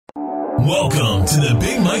Welcome to the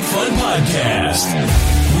Big Mike Fun Podcast,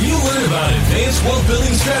 where you learn about advanced wealth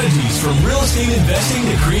building strategies from real estate investing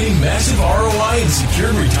to creating massive ROI and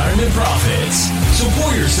secured retirement profits. So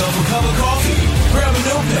pour yourself a cup of coffee, grab a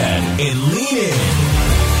notepad, and lean in.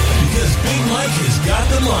 Because Big Mike has got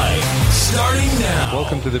the mic, starting now.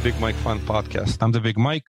 Welcome to the Big Mike Fun Podcast. I'm the Big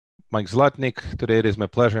Mike Zlotnik. Today it is my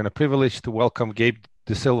pleasure and a privilege to welcome Gabe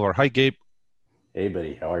DeSilva. Hi, Gabe. Hey,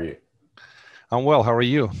 buddy. How are you? I'm well. How are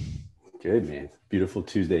you? Good, man. Beautiful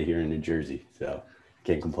Tuesday here in New Jersey, so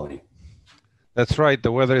can't complain. That's right.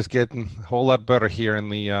 The weather is getting a whole lot better here in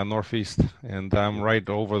the Northeast, and I'm right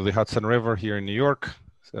over the Hudson River here in New York.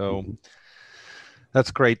 So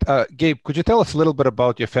that's great. Gabe, could you tell us a little bit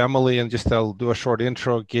about your family? And just I'll do a short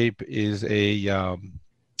intro. Gabe is a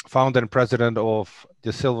founder and president of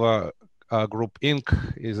DeSilva Group,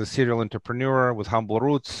 Inc. Is a serial entrepreneur with humble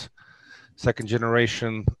roots, second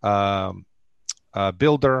generation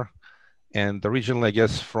builder, and originally, I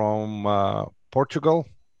guess, from Portugal.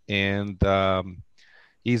 And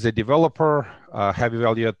he's a developer, heavy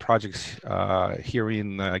value add projects here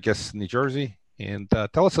in, I guess, New Jersey. And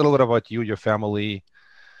tell us a little bit about you, your family.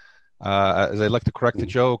 As I like to correct the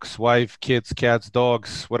jokes, wife, kids, cats,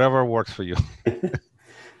 dogs, whatever works for you.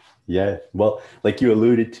 Yeah, well, like you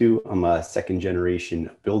alluded to, I'm a second generation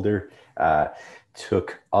builder.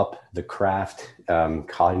 Took up the craft,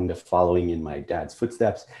 kind of following in my dad's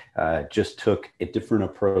footsteps, just took a different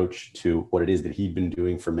approach to what it is that he'd been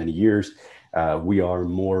doing for many years. We are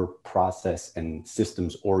more process and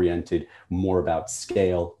systems oriented, more about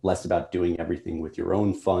scale, less about doing everything with your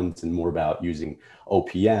own funds and more about using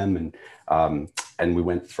OPM. And we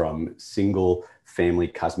went from single family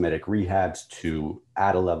cosmetic rehabs to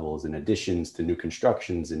ADA levels and additions to new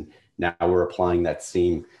constructions. And now we're applying that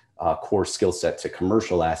same core skill set to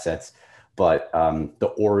commercial assets. But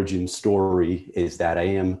the origin story is that I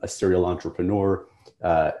am a serial entrepreneur.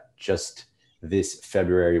 Just this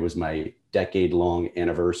February was my decade-long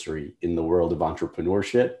anniversary in the world of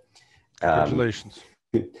entrepreneurship. Congratulations.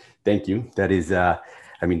 Thank you. That is,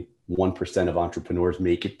 1% of entrepreneurs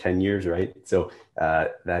make it 10 years, right? So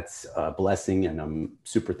that's a blessing. And I'm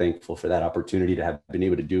super thankful for that opportunity to have been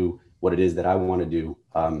able to do what it is that I want to do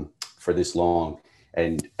for this long.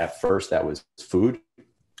 And at first that was food.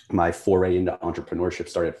 My foray into entrepreneurship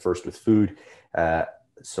started first with food.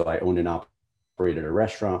 So I owned and operated a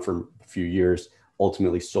restaurant for a few years,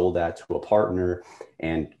 ultimately sold that to a partner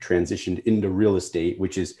and transitioned into real estate,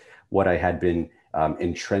 which is what I had been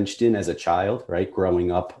entrenched in as a child, right?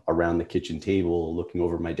 Growing up around the kitchen table, looking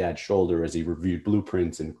over my dad's shoulder as he reviewed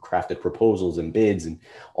blueprints and crafted proposals and bids and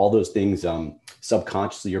all those things.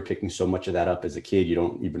 Subconsciously, you're picking so much of that up as a kid, you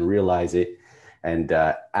don't even realize it. And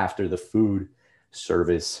after the food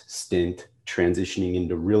service stint, transitioning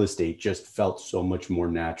into real estate just felt so much more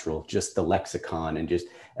natural, just the lexicon and just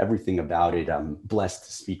everything about it. I'm blessed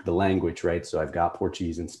to speak the language, right? So I've got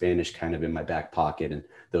Portuguese and Spanish kind of in my back pocket, and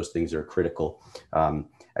those things are critical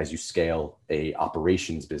as you scale a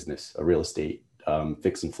operations business, a real estate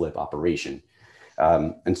fix and flip operation.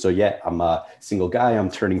 And so, yeah, I'm a single guy. I'm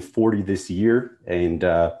turning 40 this year and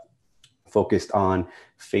focused on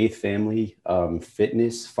faith, family,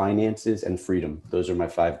 fitness, finances, and freedom. Those are my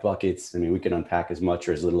 5 buckets. I mean, we can unpack as much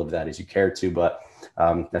or as little of that as you care to, but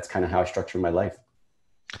that's kind of how I structure my life.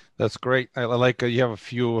 That's great. I like you have a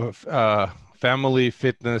few family,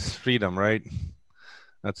 fitness, freedom, right?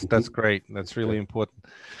 That's great. That's really important.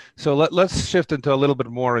 So let's shift into a little bit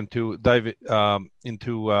more into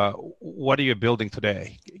what are you building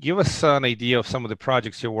today? Give us an idea of some of the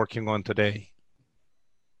projects you're working on today.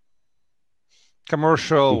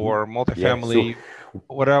 Commercial or multifamily,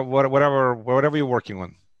 whatever you're working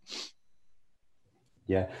on.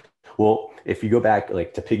 Yeah. Well, if you go back,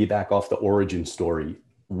 like to piggyback off the origin story,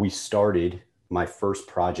 my first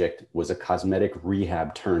project was a cosmetic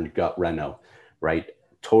rehab turned gut reno, right?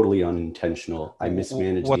 Totally unintentional. I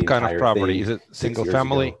mismanaged what the kind entire of property? thing Is it single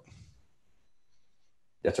family? Ago.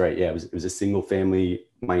 That's right. Yeah, it was a single family.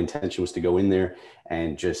 My intention was to go in there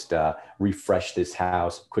and just refresh this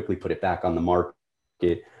house, quickly put it back on the market.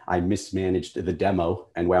 I mismanaged the demo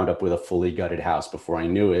and wound up with a fully gutted house before I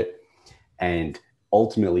knew it. And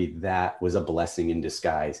ultimately, that was a blessing in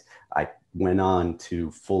disguise. I went on to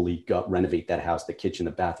fully renovate that house, the kitchen,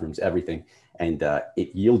 the bathrooms, everything. And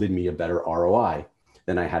it yielded me a better ROI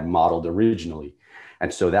than I had modeled originally.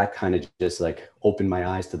 And so that kind of just like opened my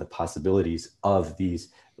eyes to the possibilities of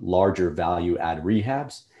these larger value add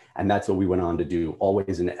rehabs. And that's what we went on to do,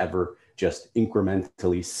 always and ever, just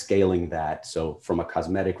incrementally scaling that. So from a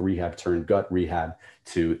cosmetic rehab turned gut rehab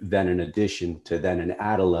to then an addition to then an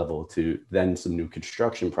ADA level to then some new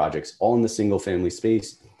construction projects, all in the single family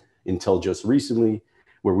space. until just recently,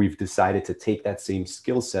 where we've decided to take that same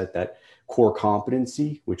skill set, that core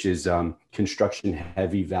competency, which is construction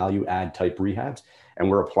heavy value add type rehabs, and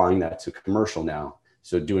we're applying that to commercial now.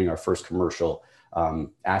 So doing our first commercial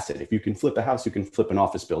asset. If you can flip a house, you can flip an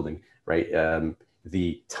office building, right?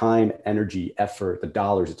 The time, energy, effort, the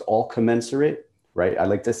dollars, it's all commensurate, right? I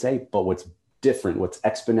like to say, but what's different, what's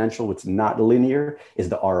exponential, what's not linear is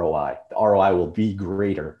the ROI. The ROI will be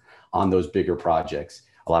greater on those bigger projects.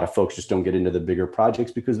 A lot of folks just don't get into the bigger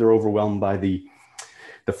projects because they're overwhelmed by the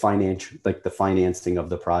financial, like the financing of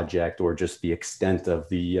the project, or just the extent of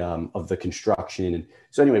the construction. And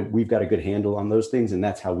so anyway, we've got a good handle on those things, and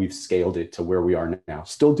that's how we've scaled it to where we are now.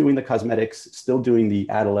 Still doing the cosmetics, still doing the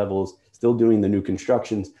add levels, still doing the new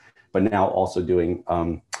constructions, but now also doing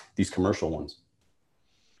these commercial ones.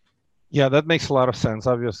 Yeah, that makes a lot of sense.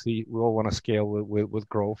 Obviously, we all want to scale with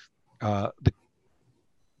growth. The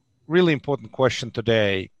really important question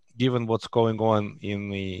today, given what's going on in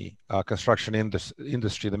the construction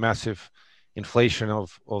industry, the massive inflation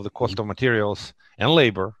of the cost of materials and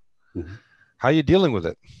labor, how are you dealing with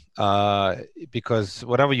it? Because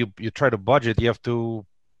whatever you try to budget, you have to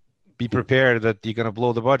be prepared that you're going to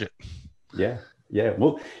blow the budget. Yeah.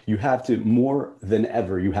 Well, you have to, more than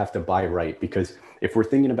ever, you have to buy right, because if we're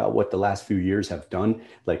thinking about what the last few years have done,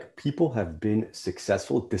 like, people have been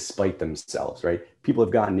successful despite themselves, right? People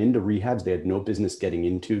have gotten into rehabs they had no business getting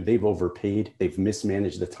into. They've overpaid, they've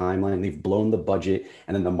mismanaged the timeline, they've blown the budget,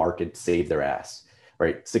 and then the market saved their ass,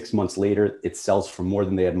 right? 6 months later, it sells for more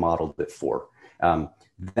than they had modeled it for.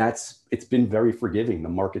 It's been very forgiving. The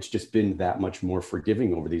market's just been that much more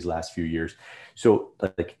forgiving over these last few years. So,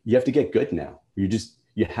 like, you have to get good now.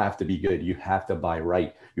 You have to be good. You have to buy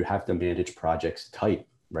right. You have to manage projects tight,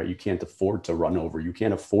 right? You can't afford to run over. You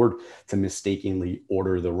can't afford to mistakenly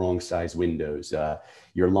order the wrong size windows.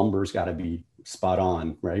 Your lumber's got to be spot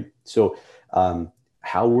on, right? So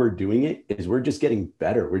how we're doing it is we're just getting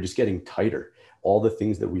better. We're just getting tighter. All the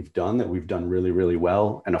things that we've done really, really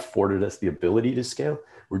well and afforded us the ability to scale,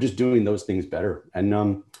 we're just doing those things better.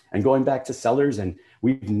 And going back to sellers, and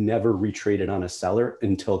we've never retraded on a seller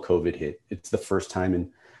until COVID hit. It's the first time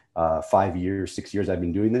in 5 years, 6 years I've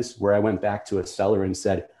been doing this, where I went back to a seller and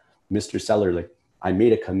said, Mr. Seller, like, I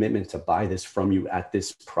made a commitment to buy this from you at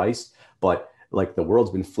this price, but like, the world's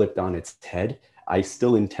been flipped on its head. I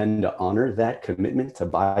still intend to honor that commitment to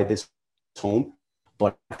buy this home,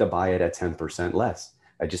 but I have to buy it at 10% less.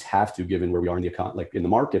 I just have to, given where we are in the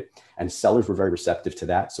market. And sellers were very receptive to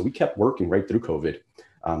that. So we kept working right through COVID.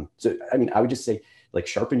 So, I mean, I would just say, like,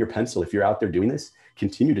 sharpen your pencil. If you're out there doing this,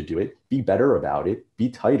 continue to do it, be better about it, be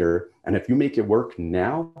tighter. And if you make it work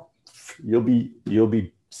now, you'll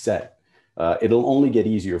be set. It'll only get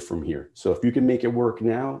easier from here. So if you can make it work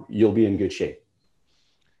now, you'll be in good shape.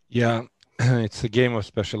 Yeah. It's a game of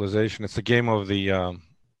specialization. It's a game of the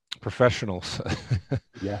professionals.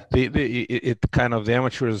 Yeah. The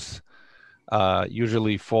amateurs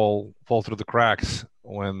usually fall through the cracks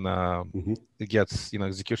when it gets,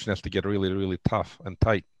 execution has to get really, really tough and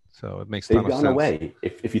tight. So it makes a ton of sense. They've gone away.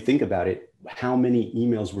 If you think about it, how many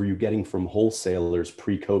emails were you getting from wholesalers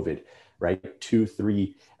pre-COVID, right? 2,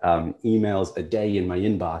 3 emails a day in my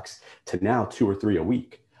inbox to now 2 or 3 a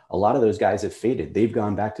week. A lot of those guys have faded. They've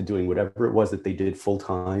gone back to doing whatever it was that they did full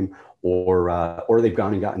time, or they've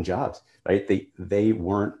gone and gotten jobs, right? They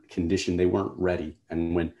weren't conditioned, they weren't ready.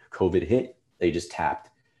 And when COVID hit, they just tapped.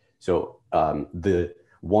 So the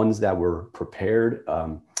ones that were prepared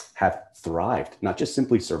have thrived, not just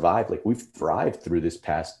simply survived. Like, we've thrived through this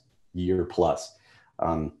past year plus.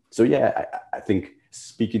 So yeah, I think,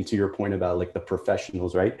 speaking to your point about, like, the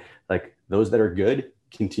professionals, right? Like, those that are good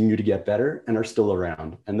continue to get better and are still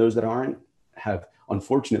around, and those that aren't have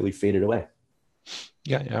unfortunately faded away.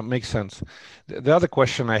 Yeah, makes sense. The other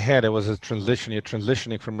question I had, it was a transition. You're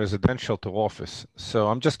transitioning from residential to office. So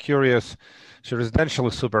I'm just curious. So residential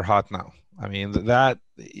is super hot now. I mean, that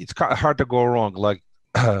it's hard to go wrong. Like,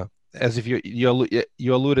 as if you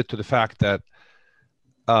alluded to the fact that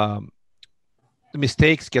the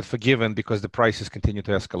mistakes get forgiven because the prices continue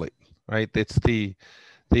to escalate, right? It's the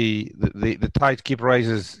tide keep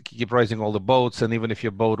rising all the boats, and even if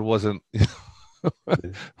your boat wasn't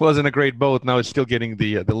a great boat, now it's still getting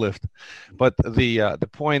the lift. But the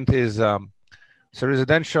point is, so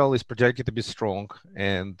residential is projected to be strong,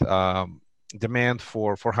 and demand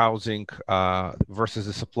for housing versus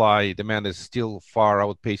the supply, demand is still far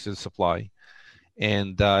outpaces supply,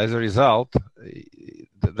 and as a result,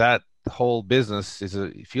 that whole business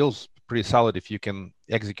feels pretty solid if you can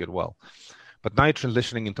execute well. But now you're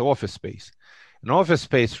transitioning into office space. And office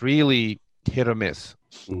space really hit or miss.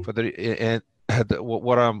 And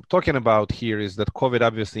what I'm talking about here is that COVID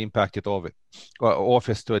obviously impacted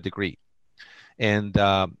office to a degree. And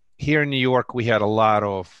here in New York, we had a lot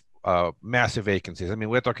of massive vacancies. I mean,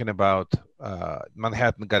 we're talking about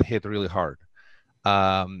Manhattan got hit really hard.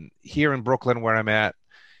 Here in Brooklyn, where I'm at,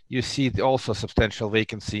 you see also substantial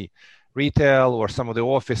vacancy. Retail or some of the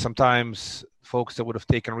office, sometimes folks that would have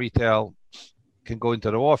taken retail can go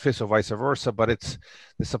into the office or vice versa, but it's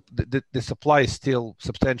the supply is still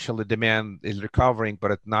substantial. The demand is recovering,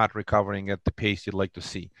 but it's not recovering at the pace you'd like to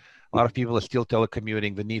see. A lot of people are still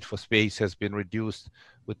telecommuting. The need for space has been reduced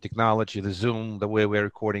with technology, the Zoom, the way we're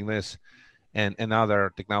recording this, and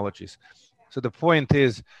other technologies. So the point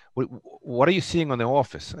is, what are you seeing on the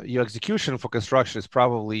office? Your execution for construction is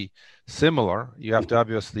probably similar. You have to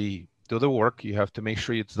obviously do the work. You have to make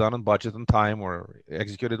sure it's done on budget and time or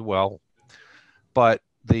executed well. But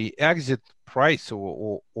the exit price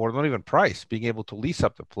or not even price, being able to lease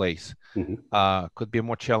up the place could be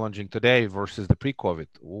more challenging today versus the pre-COVID.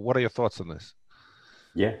 What are your thoughts on this?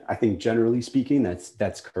 Yeah, I think generally speaking,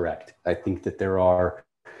 that's correct. I think that there are,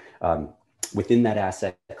 within that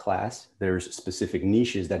asset class, there's specific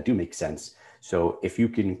niches that do make sense. So if you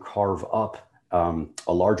can carve up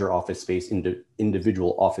a larger office space into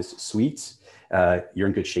individual office suites, you're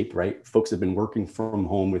in good shape, right? Folks have been working from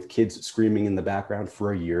home with kids screaming in the background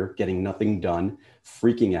for a year, getting nothing done,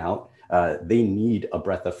 freaking out. They need a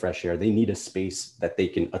breath of fresh air. They need a space that they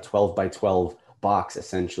can, a 12 by 12 box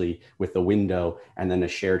essentially with a window and then a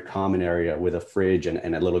shared common area with a fridge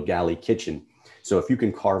and a little galley kitchen. So if you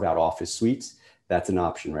can carve out office suites, that's an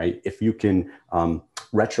option, right? If you can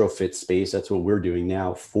retrofit space, that's what we're doing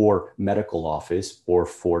now for medical office or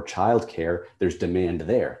for childcare, there's demand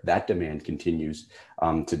there. That demand continues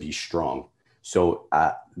to be strong. So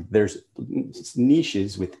there's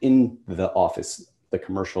niches within the office, the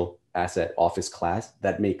commercial asset office class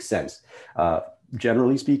that makes sense.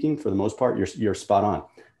 Generally speaking, for the most part, you're spot on.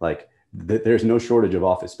 Like there's no shortage of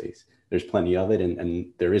office space. There's plenty of it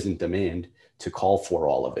and there isn't demand to call for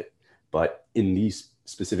all of it. But in these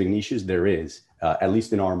specific niches, there is, at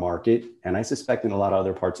least in our market. And I suspect in a lot of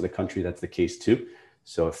other parts of the country, that's the case too.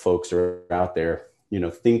 So if folks are out there,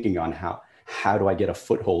 thinking on how do I get a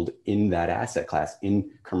foothold in that asset class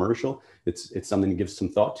in commercial, it's something to give some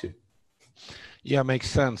thought to. Yeah, makes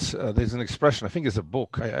sense. There's an expression, I think it's a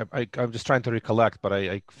book. I'm just trying to recollect, but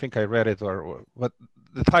I think I read it but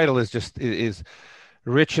the title is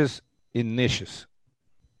Riches in Niches.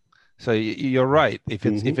 So you're right. If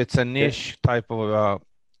it's a niche type of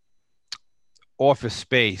office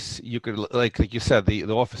space, you could, like you said,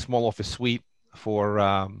 the small office suite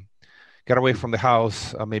for get away from the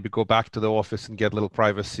house, maybe go back to the office and get a little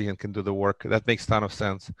privacy and can do the work. That makes a ton of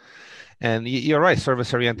sense. And you're right.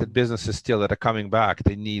 Service-oriented businesses still that are coming back,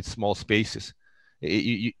 they need small spaces.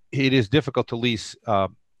 It is difficult to lease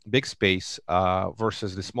big space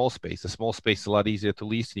versus the small space. The small space is a lot easier to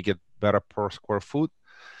lease. You get better per square foot.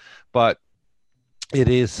 But it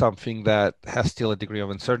is something that has still a degree of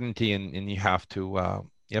uncertainty, and you have to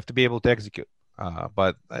be able to execute.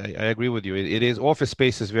 But I agree with you. It is, office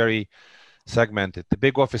space is very segmented. The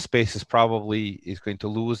big office space is going to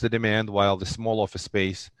lose the demand, while the small office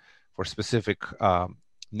space for specific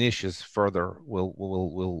niches further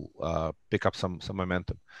will pick up some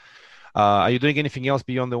momentum. Are you doing anything else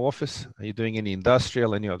beyond the office? Are you doing any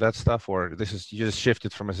industrial, any of that stuff, or you just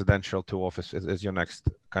shifted from residential to office as your next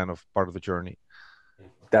kind of part of the journey?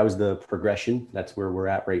 That was the progression. That's where we're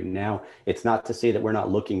at right now. It's not to say that we're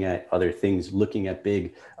not looking at other things, looking at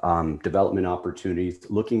big development opportunities,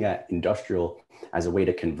 looking at industrial as a way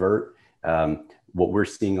to convert. What we're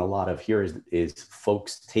seeing a lot of here is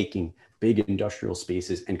folks taking big industrial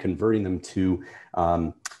spaces and converting them to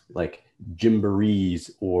like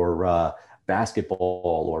gymborees or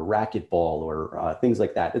basketball or racquetball or things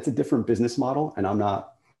like that. It's a different business model, and I'm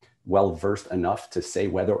not well versed enough to say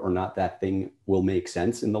whether or not that thing will make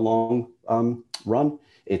sense in the long run.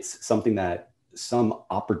 It's something that some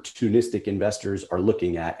opportunistic investors are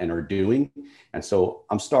looking at and are doing. And so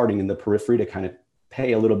I'm starting in the periphery to kind of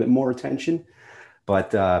pay a little bit more attention.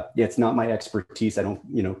 But it's not my expertise. I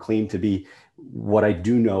don't claim to be. What I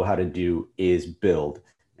do know how to do is build.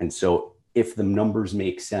 And so if the numbers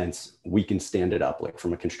make sense, we can stand it up. Like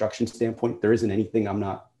from a construction standpoint, there isn't anything I'm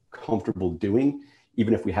not comfortable doing,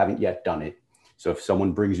 even if we haven't yet done it. So if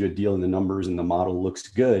someone brings you a deal and the numbers and the model looks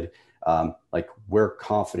good, like we're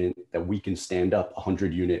confident that we can stand up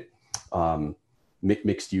 100 unit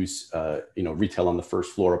mixed use, retail on the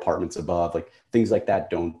first floor, apartments above, like things like that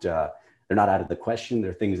they're not out of the question.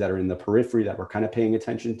 They're things that are in the periphery that we're kind of paying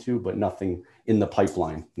attention to, but nothing in the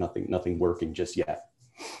pipeline, nothing working just yet.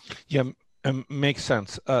 Yeah, Makes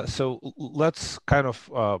sense. So let's kind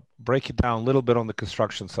of break it down a little bit on the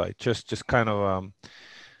construction side. Just kind of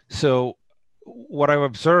so what I've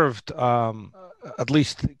observed, at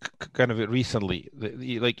least kind of recently,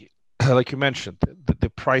 like you mentioned, the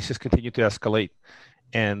prices continue to escalate,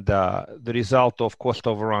 and the result of cost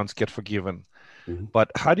overruns get forgiven. Mhm.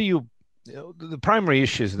 But how do the primary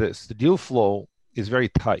issue is this: the deal flow is very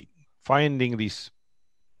tight. Finding these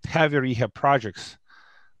heavy rehab projects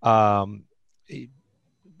um,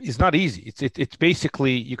 is not easy. It's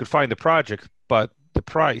basically you could find the project, but the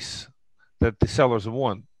price that the sellers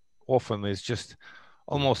want often is just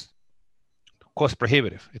almost cost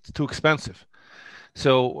prohibitive. It's too expensive.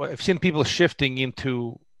 So I've seen people shifting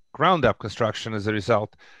into ground up construction as a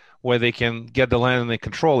result, where they can get the land and they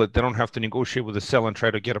control it. They don't have to negotiate with the seller and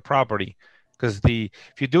try to get a property, because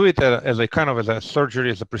if you do it as a kind of as a surgery,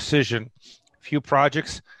 as a precision, few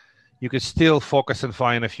projects, you could still focus and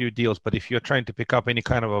find a few deals. But if you're trying to pick up any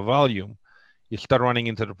kind of a volume, you start running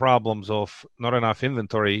into the problems of not enough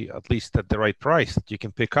inventory, at least at the right price that you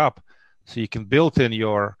can pick up, so you can build in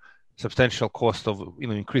your substantial cost of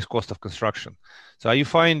increased cost of construction. So are you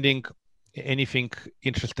finding anything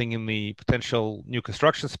interesting in the potential new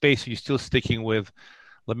construction space? Are you still sticking with,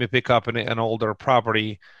 let me pick up an older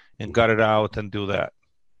property and gut it out and do that?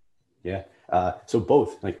 Yeah. So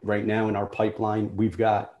both, like right now in our pipeline, we've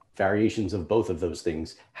got variations of both of those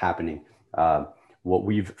things happening. What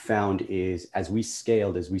we've found is as we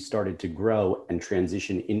scaled, as we started to grow and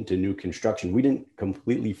transition into new construction, we didn't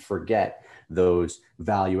completely forget those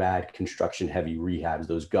value add construction heavy rehabs,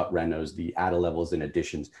 those gut renos, the add levels and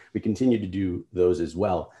additions. We continue to do those as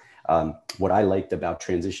well. What I liked about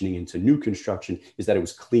transitioning into new construction is that it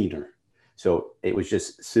was cleaner. So it was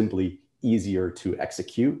just simply easier to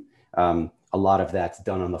execute. A lot of that's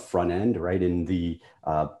done on the front end, right, in the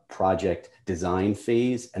project design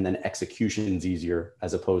phase, and then execution's easier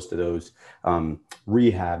as opposed to those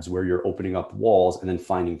rehabs where you're opening up walls and then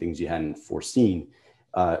finding things you hadn't foreseen.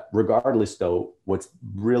 Regardless, though, what's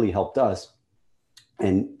really helped us,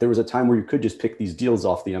 and there was a time where you could just pick these deals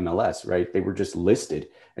off the MLS, right? They were just listed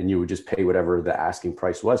and you would just pay whatever the asking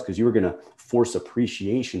price was because you were going to force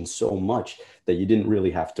appreciation so much that you didn't really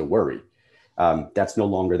have to worry. That's no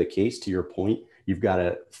longer the case. To your point, you've got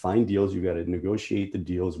to find deals. You've got to negotiate the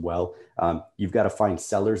deals well. You've got to find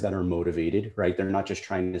sellers that are motivated, right? They're not just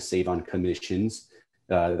trying to save on commissions.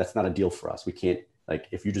 That's not a deal for us. We can't, like,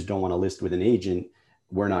 if you just don't want to list with an agent,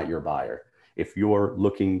 we're not your buyer. If you're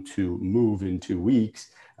looking to move in 2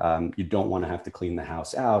 weeks, you don't want to have to clean the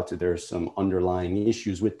house out. There's some underlying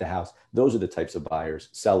issues with the house. Those are the types of buyers,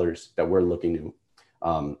 sellers that we're looking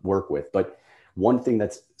to work with. But one thing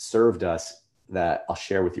that's served us that I'll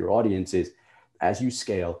share with your audience is, as you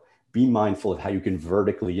scale, be mindful of how you can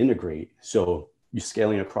vertically integrate. So you're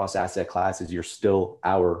scaling across asset classes, you're still,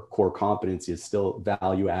 our core competency is still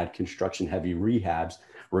value add construction heavy rehabs,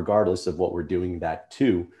 regardless of what we're doing that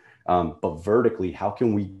too. But vertically, how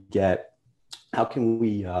can we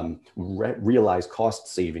realize cost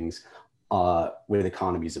savings with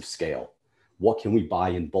economies of scale? What can we buy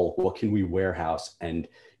in bulk? What can we warehouse and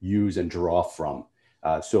use and draw from?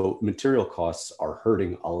 So material costs are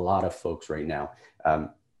hurting a lot of folks right now.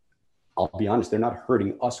 I'll be honest, they're not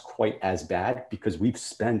hurting us quite as bad because we've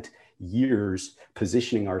spent years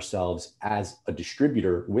positioning ourselves as a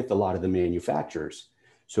distributor with a lot of the manufacturers.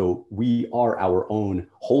 So we are our own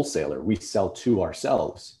wholesaler. We sell to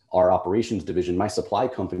ourselves. Our operations division, my supply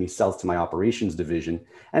company, sells to my operations division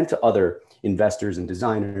and to other investors and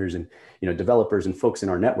designers and developers and folks in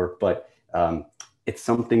our network. But it's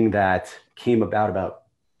something that came about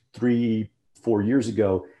 3-4 years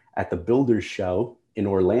ago at the Builders Show in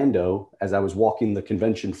Orlando, as I was walking the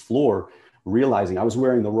convention floor, realizing I was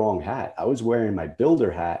wearing the wrong hat. I was wearing my builder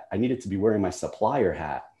hat. I needed to be wearing my supplier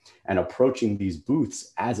hat, and approaching these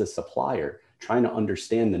booths as a supplier, trying to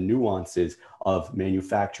understand the nuances of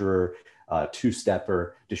manufacturer,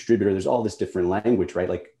 two-stepper, distributor. There's all this different language, right?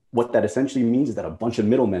 Like what that essentially means is that a bunch of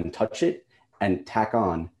middlemen touch it and tack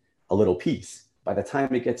on a little piece. By the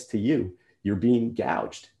time it gets to you, you're being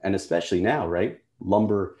gouged. And especially now, right?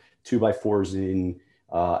 Lumber 2x4s in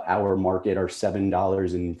our market are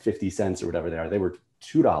 $7.50 or whatever they are. They were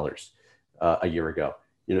 $2 a year ago.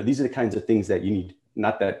 These are the kinds of things that you need.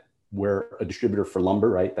 Not that we're a distributor for lumber,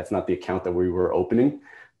 right? That's not the account that we were opening,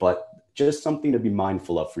 but just something to be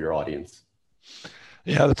mindful of for your audience.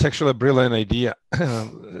 Yeah, that's actually a brilliant idea.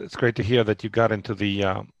 It's great to hear that you got into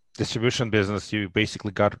the distribution business. You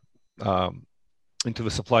basically got into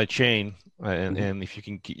the supply chain, and if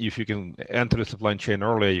you can enter the supply chain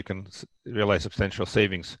earlier, you can realize substantial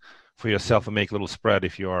savings for yourself and make a little spread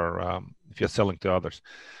if you're selling to others.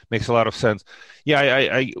 Makes a lot of sense.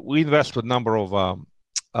 Yeah, we invest with a number of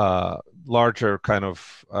larger kind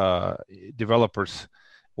of developers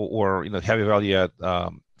or heavy value add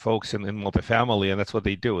folks in multifamily, and that's what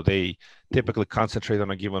they do. They typically concentrate on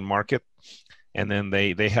a given market, and then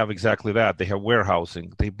they have exactly that. They have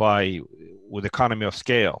warehousing. They buy with economy of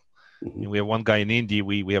scale. Mhm. We have one guy in Indy.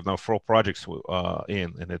 We have now 4 projects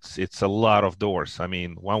and it's a lot of doors. I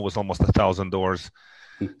mean, one was almost 1,000 doors.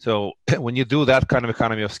 So when you do that kind of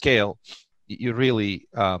economy of scale, you really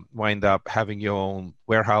wind up having your own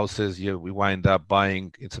warehouses. We wind up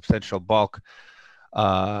buying in substantial bulk,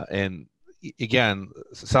 and again,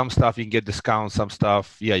 some stuff you can get discounts. Some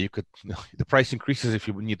stuff, yeah, you could. The price increases if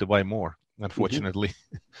you need to buy more, unfortunately.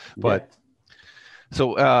 Mm-hmm. But so,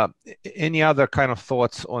 any other kind of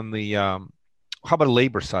thoughts on the? How about the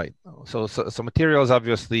labor side? So materials,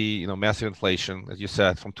 obviously, massive inflation, as you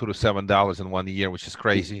said, from $2 to $7 in 1 year, which is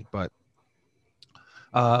crazy. But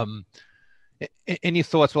any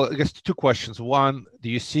thoughts? Well, I guess 2 questions. One, do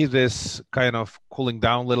you see this kind of cooling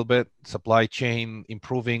down a little bit, supply chain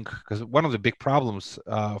improving? Because one of the big problems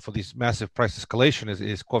for these massive price escalation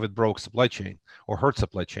is COVID broke supply chain or hurt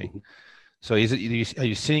supply chain. Mm-hmm. So are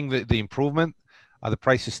you seeing the improvement? Are the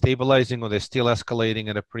prices stabilizing, or they're still escalating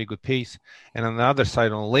at a pretty good pace? And on the other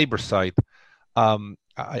side, on the labor side, are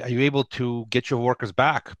you able to get your workers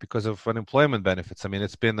back because of unemployment benefits? I mean,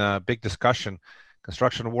 it's been a big discussion.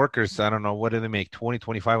 Construction workers, I don't know, what do they make, 20,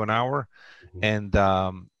 25 an hour? Mm-hmm.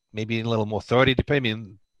 And maybe a little more, 30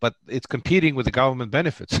 depending, but it's competing with the government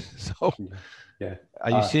benefits. So yeah.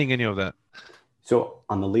 Are you seeing any of that? So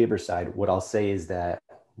on the labor side, what I'll say is that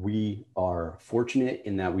we are fortunate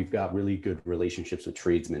in that we've got really good relationships with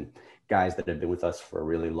tradesmen, guys that have been with us for a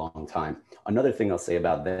really long time. Another thing I'll say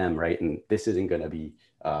about them, right, and this isn't going to be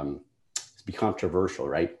controversial,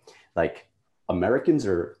 right? Like, Americans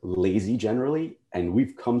are lazy generally, and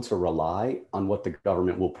we've come to rely on what the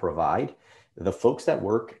government will provide. The folks that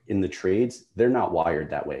work in the trades, they're not wired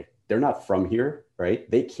that way. They're not from here, right?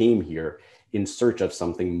 They came here in search of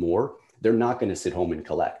something more. They're not going to sit home and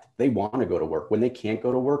collect. They want to go to work. When they can't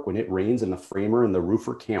go to work, when it rains and the framer and the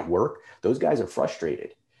roofer can't work, those guys are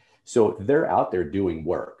frustrated. So they're out there doing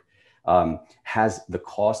work. Has the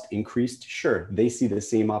cost increased? Sure. They see the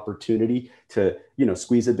same opportunity to,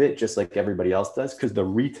 squeeze a bit, just like everybody else does, because the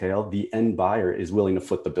retail, the end buyer is willing to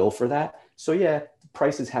foot the bill for that. So yeah,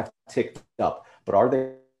 prices have ticked up, but are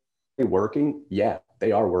they working? Yeah,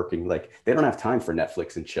 they are working. Like, they don't have time for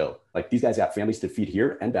Netflix and chill. Like, these guys got families to feed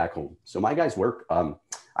here and back home. So my guys work.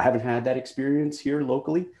 I haven't had that experience here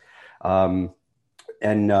locally.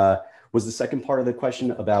 Was the second part of the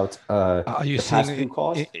question about are you seeing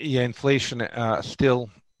cost? Yeah, inflation still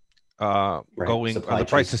right. going? The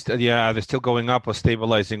prices, they're still going up or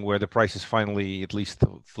stabilizing, where the price is finally at least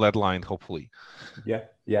flatlined, hopefully.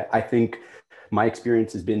 Yeah. I think my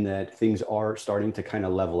experience has been that things are starting to kind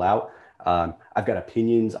of level out. I've got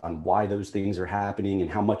opinions on why those things are happening and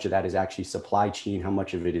how much of that is actually supply chain, how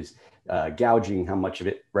much of it is gouging, how much of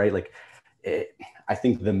it, right? Like, I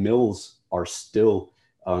think the mills are still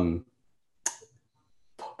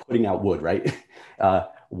putting out wood, right?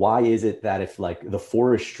 Why is it that if, like, the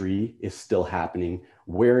forestry is still happening,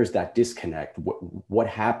 where is that disconnect? What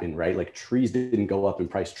happened, right? Like, trees didn't go up in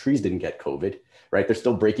price. Trees didn't get COVID, right? They're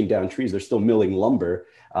still breaking down trees. They're still milling lumber.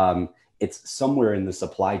 It's somewhere in the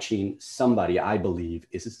supply chain. Somebody, I believe,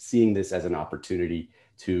 is seeing this as an opportunity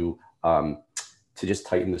to just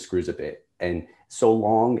tighten the screws a bit. And so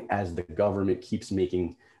long as the government keeps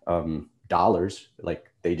making dollars, like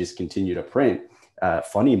they just continue to print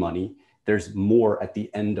funny money, there's more at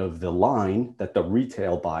the end of the line that the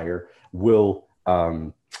retail buyer will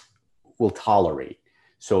tolerate.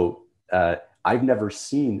 So I've never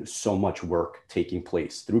seen so much work taking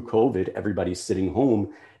place. Through COVID, everybody's sitting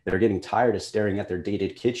home. They're getting tired of staring at their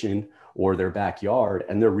dated kitchen or their backyard,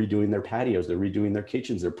 and they're redoing their patios, they're redoing their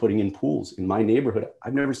kitchens, they're putting in pools. In my neighborhood,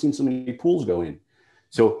 I've never seen so many pools go in.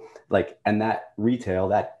 So, like, and that retail,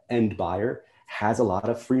 that end buyer has a lot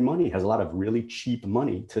of free money, has a lot of really cheap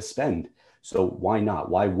money to spend. So why not?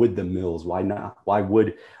 Why would the mills? Why not? Why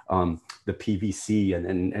would the PVC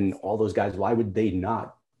and all those guys, why would they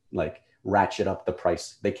not, like, ratchet up the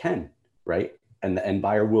price? They can, right? And the end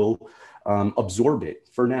buyer will absorb it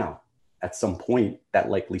for now. At some point,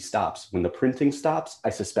 that likely stops. When the printing stops,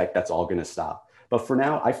 I suspect that's all going to stop. But for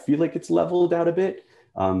now, I feel like it's leveled out a bit.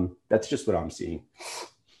 That's just what I'm seeing.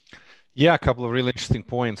 Yeah, a couple of really interesting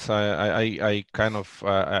points. I kind of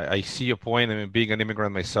I see your point. I mean, being an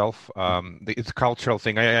immigrant myself, it's a cultural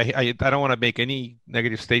thing. I don't want to make any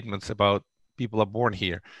negative statements about people are born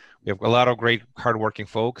here. We have a lot of great, hardworking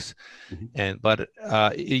folks, but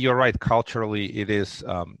you're right. Culturally, it is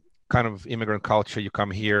kind of immigrant culture. You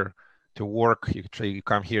come here to work. You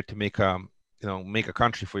come here to make a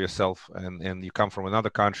country for yourself, and you come from another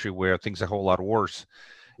country where things are a whole lot worse,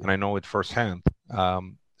 and I know it firsthand.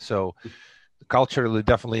 So culturally,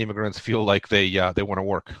 definitely, immigrants feel like they want to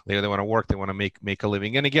work. They want to work. They want to make a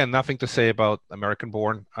living. And again, nothing to say about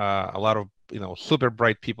American-born. A lot of super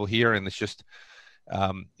bright people here, and it's just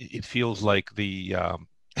it feels like the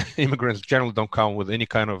immigrants generally don't come with any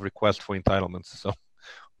kind of request for entitlements. So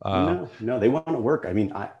no, they want to work. I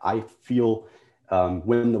mean, I feel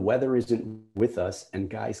when the weather isn't with us and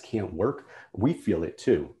guys can't work, we feel it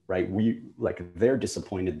too, right? They're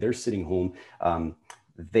disappointed. They're sitting home.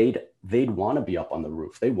 They'd want to be up on the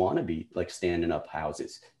roof. They want to be like standing up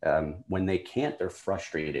houses. When they can't, they're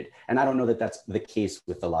frustrated. And I don't know that that's the case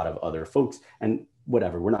with a lot of other folks. And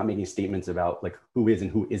whatever, we're not making statements about like who is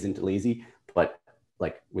and who isn't lazy, but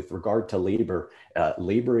like with regard to labor,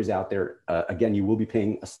 labor is out there. Again, you will be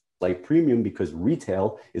paying a slight premium because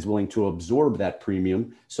retail is willing to absorb that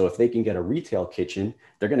premium. So if they can get a retail kitchen,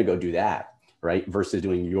 they're going to go do that, right? Versus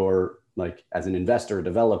doing your, like as an investor or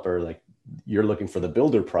developer, like you're looking for the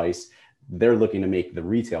builder price, they're looking to make the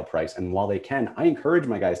retail price. And while they can, I encourage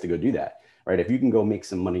my guys to go do that, right? If you can go make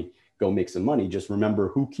some money, go make some money. Just remember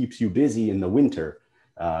who keeps you busy in the winter,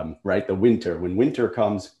 right? The winter, when winter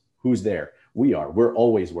comes, who's there? We are. We're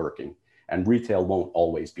always working, and retail won't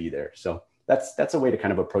always be there. So that's a way to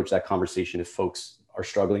kind of approach that conversation if folks are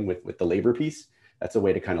struggling with the labor piece. That's a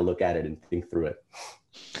way to kind of look at it and think through it.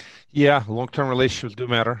 Yeah, long-term relationships do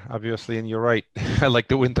matter, obviously, and you're right. I like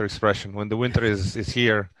the winter expression. When the winter is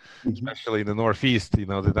here, especially in the Northeast,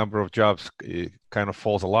 the number of jobs kind of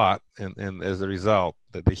falls a lot, and as a result,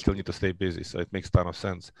 that they still need to stay busy. So it makes a ton of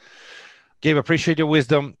sense. Gabe, appreciate your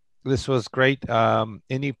wisdom. This was great.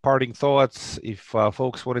 Any parting thoughts? If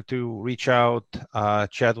folks wanted to reach out,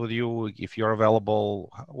 chat with you, if you're available,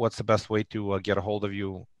 what's the best way to get a hold of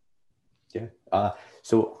you? Yeah.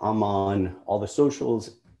 So I'm on all the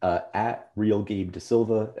socials at Real Gabe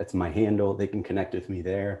DaSilva. That's my handle. They can connect with me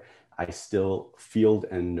there. I still field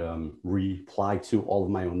and reply to all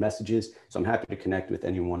of my own messages. So I'm happy to connect with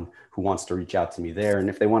anyone who wants to reach out to me there. And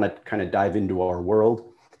if they want to kind of dive into our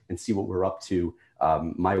world and see what we're up to,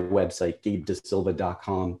 my website,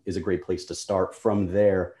 gabedasilva.com, is a great place to start. From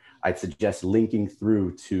there, I'd suggest linking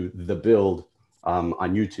through to The Build on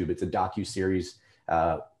YouTube. It's a docuseries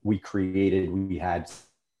we created. We had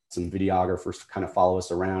some videographers kind of follow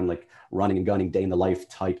us around, like running and gunning, day in the life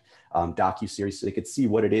type docuseries, so they could see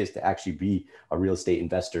what it is to actually be a real estate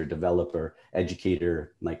investor, developer,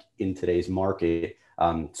 educator, like in today's market.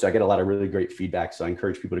 So I get a lot of really great feedback. So I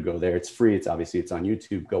encourage people to go there. It's free. It's on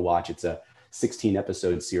YouTube. Go watch. It's a 16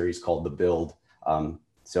 episode series called The Build.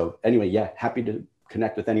 So anyway, yeah, happy to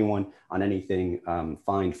connect with anyone on anything,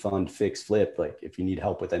 find, fund, fix, flip. Like if you need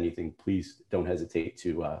help with anything, please don't hesitate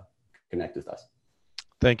to connect with us.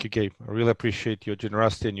 Thank you, Gabe. I really appreciate your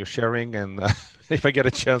generosity and your sharing. And if I get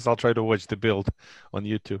a chance, I'll try to watch The Build on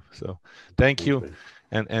YouTube. So thank you,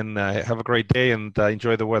 and have a great day, and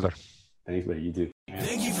enjoy the weather. Thanks, buddy. You do.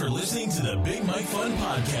 Thank you for listening to the Big Mike Fund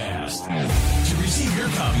Podcast. To receive your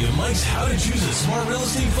copy of Mike's How to Choose a Smart Real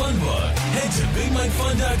Estate Fund book, head to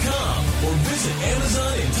BigMikeFund.com or visit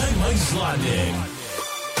Amazon and type Mike Zlotnick.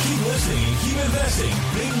 Keep listening and keep investing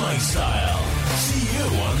Big Mike style. See you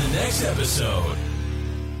on the next episode.